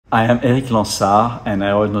I am Erick Lansard, an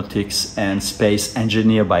aeronautics and space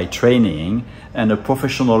engineer by training and a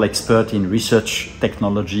professional expert in research,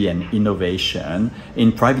 technology and innovation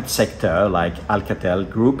in private sector like Alcatel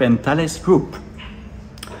Group and Thales Group.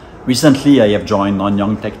 Recently, I have joined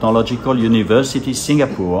Nanyang Technological University,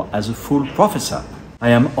 Singapore as a full professor. I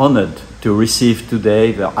am honored to receive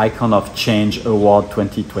today the Icon of Change Award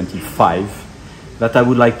 2025 that I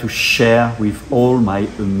would like to share with all my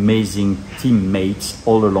amazing teammates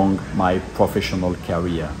all along my professional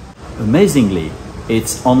career. Amazingly,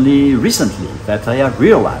 it's only recently that I have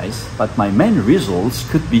realized that my main results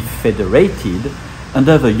could be federated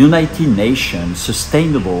under the United Nations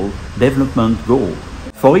Sustainable Development Goal.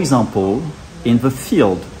 For example, in the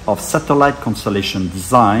field of satellite constellation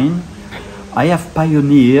design, I have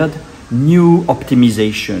pioneered new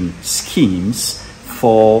optimization schemes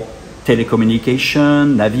for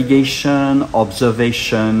telecommunication, navigation,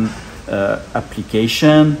 observation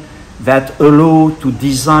application that allow to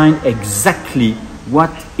design exactly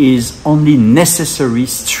what is only necessary,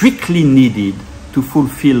 strictly needed to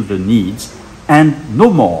fulfill the needs and no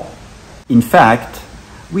more. In fact,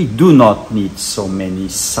 we do not need so many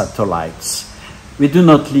satellites. We do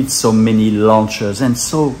not need so many launchers and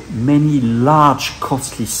so many large,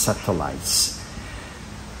 costly satellites.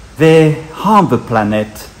 They harm the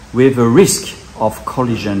planet with a risk of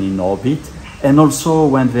collision in orbit and also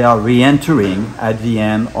when they are re-entering at the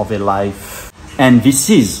end of a life. And this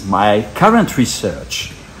is my current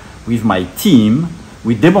research. With my team,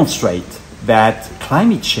 we demonstrate that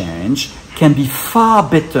climate change can be far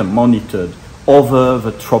better monitored over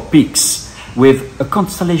the tropics with a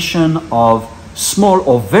constellation of small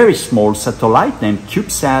or very small satellites named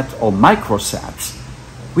CubeSat or microsats.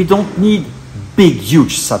 We don't need big,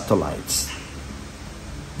 huge satellites.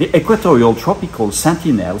 The Equatorial Tropical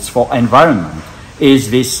Sentinels for Environment is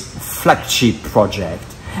this flagship project,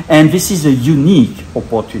 and this is a unique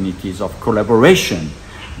opportunity of collaboration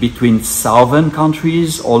between southern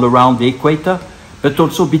countries all around the equator, but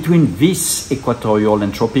also between these equatorial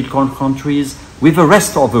and tropical countries with the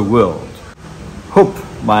rest of the world. Hope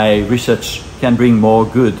my research can bring more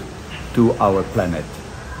good to our planet.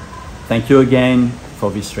 Thank you again for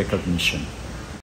this recognition.